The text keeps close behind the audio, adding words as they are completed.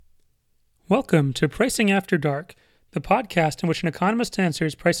Welcome to Pricing After Dark, the podcast in which an economist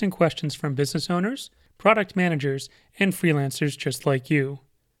answers pricing questions from business owners, product managers, and freelancers just like you.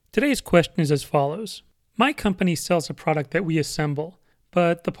 Today's question is as follows. My company sells a product that we assemble,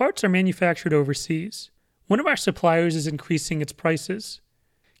 but the parts are manufactured overseas. One of our suppliers is increasing its prices.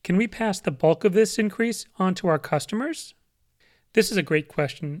 Can we pass the bulk of this increase on to our customers? This is a great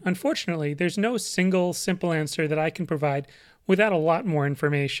question. Unfortunately, there's no single, simple answer that I can provide without a lot more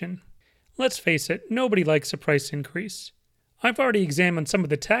information. Let's face it, nobody likes a price increase. I've already examined some of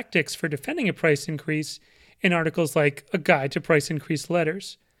the tactics for defending a price increase in articles like A Guide to Price Increase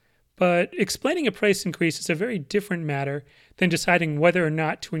Letters. But explaining a price increase is a very different matter than deciding whether or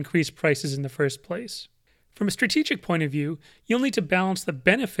not to increase prices in the first place. From a strategic point of view, you'll need to balance the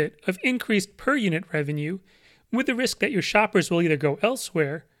benefit of increased per-unit revenue with the risk that your shoppers will either go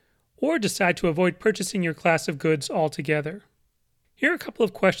elsewhere or decide to avoid purchasing your class of goods altogether. Here are a couple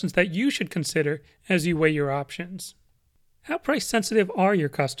of questions that you should consider as you weigh your options. How price sensitive are your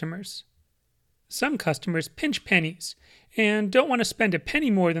customers? Some customers pinch pennies and don't want to spend a penny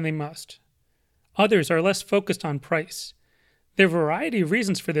more than they must. Others are less focused on price. There are a variety of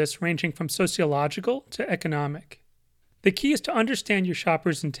reasons for this, ranging from sociological to economic. The key is to understand your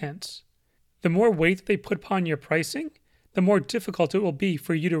shoppers' intents. The more weight that they put upon your pricing, the more difficult it will be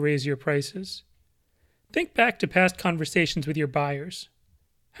for you to raise your prices. Think back to past conversations with your buyers.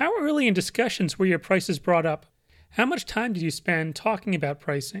 How early in discussions were your prices brought up? How much time did you spend talking about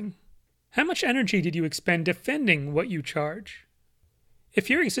pricing? How much energy did you expend defending what you charge? If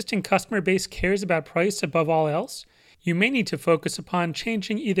your existing customer base cares about price above all else, you may need to focus upon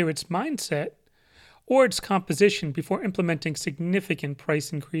changing either its mindset or its composition before implementing significant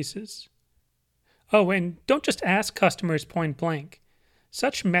price increases. Oh, and don't just ask customers point blank.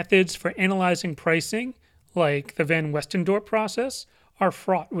 Such methods for analyzing pricing, like the Van Westendorp process, are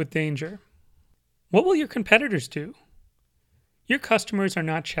fraught with danger. What will your competitors do? Your customers are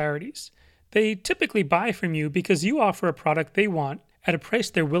not charities. They typically buy from you because you offer a product they want at a price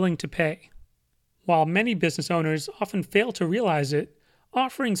they're willing to pay. While many business owners often fail to realize it,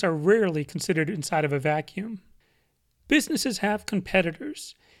 offerings are rarely considered inside of a vacuum. Businesses have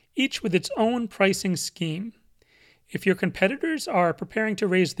competitors, each with its own pricing scheme. If your competitors are preparing to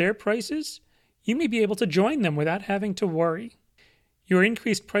raise their prices, you may be able to join them without having to worry. Your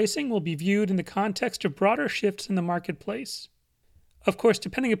increased pricing will be viewed in the context of broader shifts in the marketplace. Of course,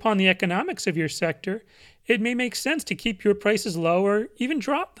 depending upon the economics of your sector, it may make sense to keep your prices low or even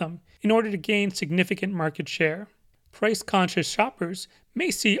drop them in order to gain significant market share. Price-conscious shoppers may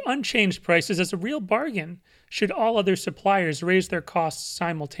see unchanged prices as a real bargain should all other suppliers raise their costs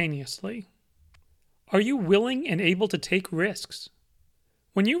simultaneously. Are you willing and able to take risks?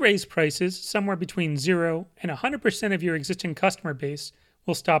 When you raise prices, somewhere between 0 and 100% of your existing customer base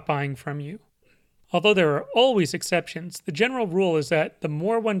will stop buying from you. Although there are always exceptions, the general rule is that the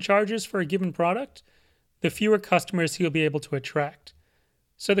more one charges for a given product, the fewer customers he'll be able to attract.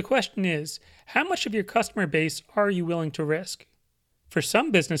 So the question is, how much of your customer base are you willing to risk? For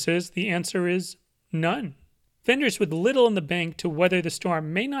some businesses, the answer is none. Vendors with little in the bank to weather the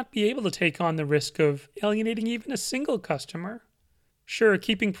storm may not be able to take on the risk of alienating even a single customer. Sure,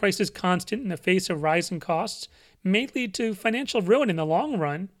 keeping prices constant in the face of rising costs may lead to financial ruin in the long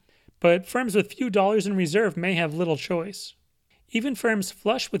run, but firms with few dollars in reserve may have little choice. Even firms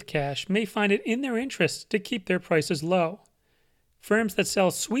flush with cash may find it in their interest to keep their prices low. Firms that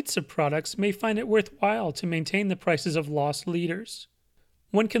sell suites of products may find it worthwhile to maintain the prices of loss leaders.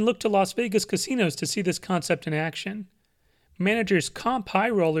 One can look to Las Vegas casinos to see this concept in action. Managers comp high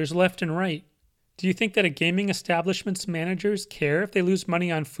rollers left and right. Do you think that a gaming establishment's managers care if they lose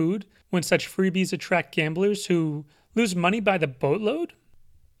money on food when such freebies attract gamblers who lose money by the boatload?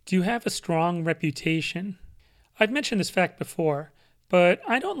 Do you have a strong reputation? I've mentioned this fact before, but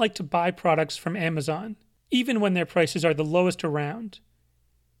I don't like to buy products from Amazon, even when their prices are the lowest around.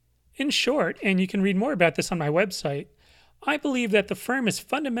 In short, and you can read more about this on my website, I believe that the firm is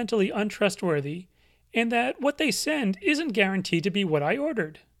fundamentally untrustworthy and that what they send isn't guaranteed to be what I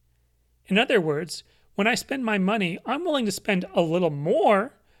ordered. In other words, when I spend my money, I'm willing to spend a little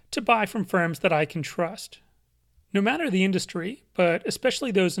more to buy from firms that I can trust. No matter the industry, but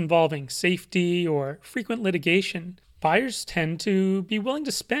especially those involving safety or frequent litigation, buyers tend to be willing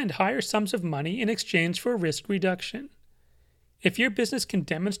to spend higher sums of money in exchange for risk reduction. If your business can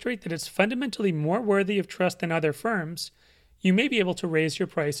demonstrate that it's fundamentally more worthy of trust than other firms, you may be able to raise your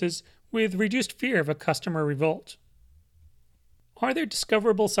prices with reduced fear of a customer revolt. Are there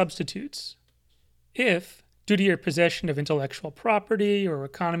discoverable substitutes? If, due to your possession of intellectual property or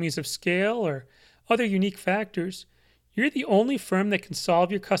economies of scale or other unique factors, you're the only firm that can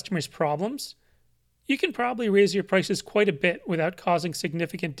solve your customers' problems, you can probably raise your prices quite a bit without causing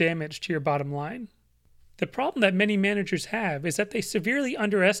significant damage to your bottom line. The problem that many managers have is that they severely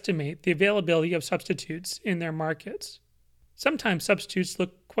underestimate the availability of substitutes in their markets. Sometimes substitutes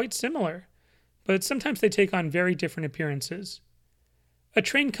look quite similar, but sometimes they take on very different appearances. A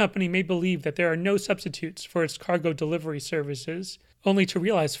train company may believe that there are no substitutes for its cargo delivery services, only to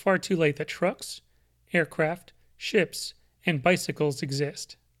realize far too late that trucks, aircraft, ships, and bicycles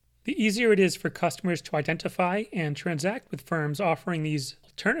exist. The easier it is for customers to identify and transact with firms offering these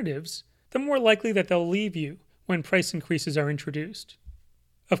alternatives, the more likely that they'll leave you when price increases are introduced.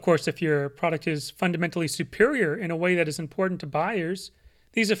 Of course, if your product is fundamentally superior in a way that is important to buyers,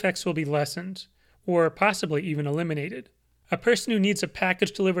 these effects will be lessened, or possibly even eliminated. A person who needs a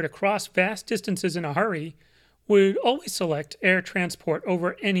package delivered across vast distances in a hurry would always select air transport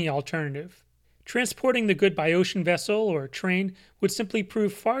over any alternative. Transporting the good by ocean vessel or train would simply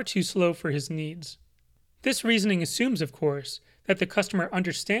prove far too slow for his needs. This reasoning assumes, of course, that the customer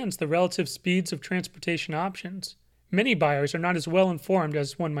understands the relative speeds of transportation options. Many buyers are not as well informed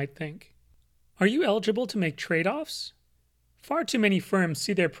as one might think. Are you eligible to make trade-offs? Far too many firms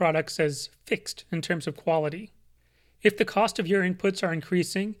see their products as fixed in terms of quality. If the cost of your inputs are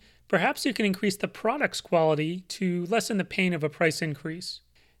increasing, perhaps you can increase the product's quality to lessen the pain of a price increase.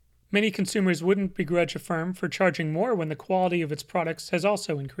 Many consumers wouldn't begrudge a firm for charging more when the quality of its products has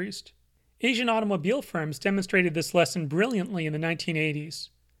also increased. Asian automobile firms demonstrated this lesson brilliantly in the 1980s.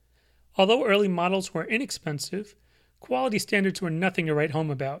 Although early models were inexpensive, quality standards were nothing to write home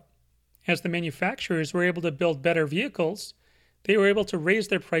about. As the manufacturers were able to build better vehicles, they were able to raise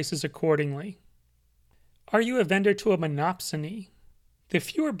their prices accordingly. Are you a vendor to a monopsony? The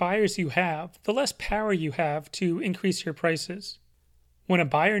fewer buyers you have, the less power you have to increase your prices. When a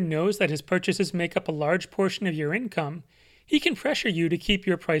buyer knows that his purchases make up a large portion of your income, he can pressure you to keep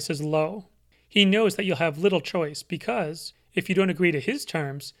your prices low. He knows that you'll have little choice because, if you don't agree to his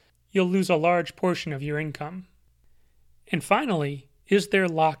terms, you'll lose a large portion of your income. And finally, is there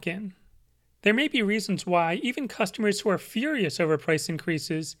lock-in? There may be reasons why even customers who are furious over price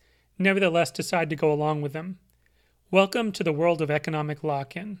increases nevertheless decide to go along with them. Welcome to the world of economic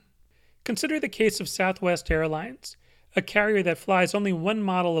lock-in. Consider the case of Southwest Airlines, a carrier that flies only one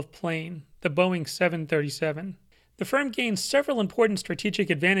model of plane, the Boeing 737. The firm gains several important strategic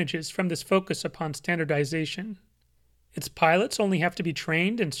advantages from this focus upon standardization. Its pilots only have to be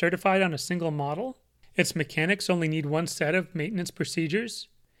trained and certified on a single model. Its mechanics only need one set of maintenance procedures.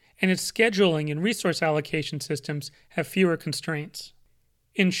 And its scheduling and resource allocation systems have fewer constraints.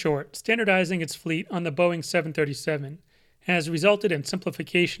 In short, standardizing its fleet on the Boeing 737 has resulted in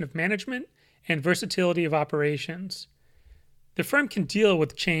simplification of management and versatility of operations. The firm can deal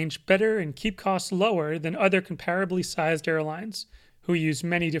with change better and keep costs lower than other comparably sized airlines who use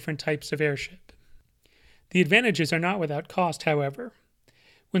many different types of airship. The advantages are not without cost, however.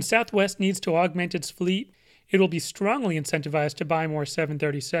 When Southwest needs to augment its fleet, it will be strongly incentivized to buy more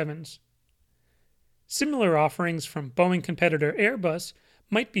 737s. Similar offerings from Boeing competitor Airbus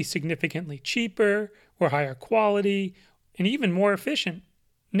might be significantly cheaper or higher quality and even more efficient.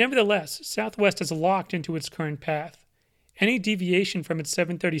 Nevertheless, Southwest is locked into its current path. Any deviation from its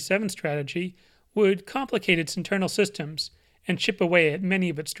 737 strategy would complicate its internal systems and chip away at many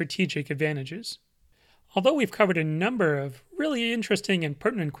of its strategic advantages. Although we've covered a number of really interesting and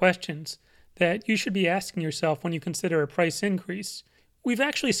pertinent questions that you should be asking yourself when you consider a price increase, we've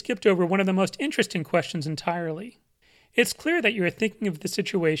actually skipped over one of the most interesting questions entirely. It's clear that you're thinking of the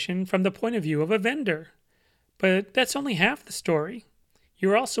situation from the point of view of a vendor, but that's only half the story.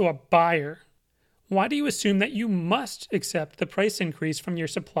 You're also a buyer. Why do you assume that you must accept the price increase from your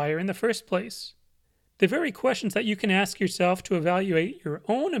supplier in the first place? The very questions that you can ask yourself to evaluate your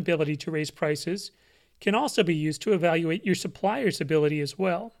own ability to raise prices can also be used to evaluate your supplier's ability as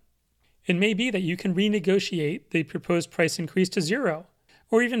well. It may be that you can renegotiate the proposed price increase to zero,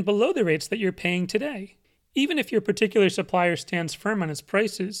 or even below the rates that you're paying today. Even if your particular supplier stands firm on its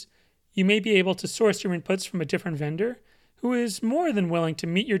prices, you may be able to source your inputs from a different vendor who is more than willing to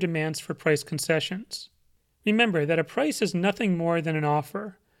meet your demands for price concessions. Remember that a price is nothing more than an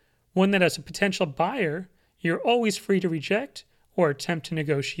offer, one that as a potential buyer, you're always free to reject or attempt to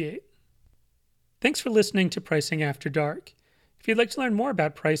negotiate. Thanks for listening to Pricing After Dark. If you'd like to learn more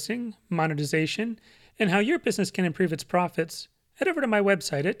about pricing, monetization, and how your business can improve its profits, head over to my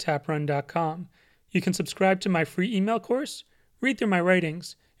website at taprun.com. You can subscribe to my free email course, read through my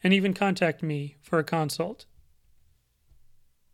writings, and even contact me for a consult.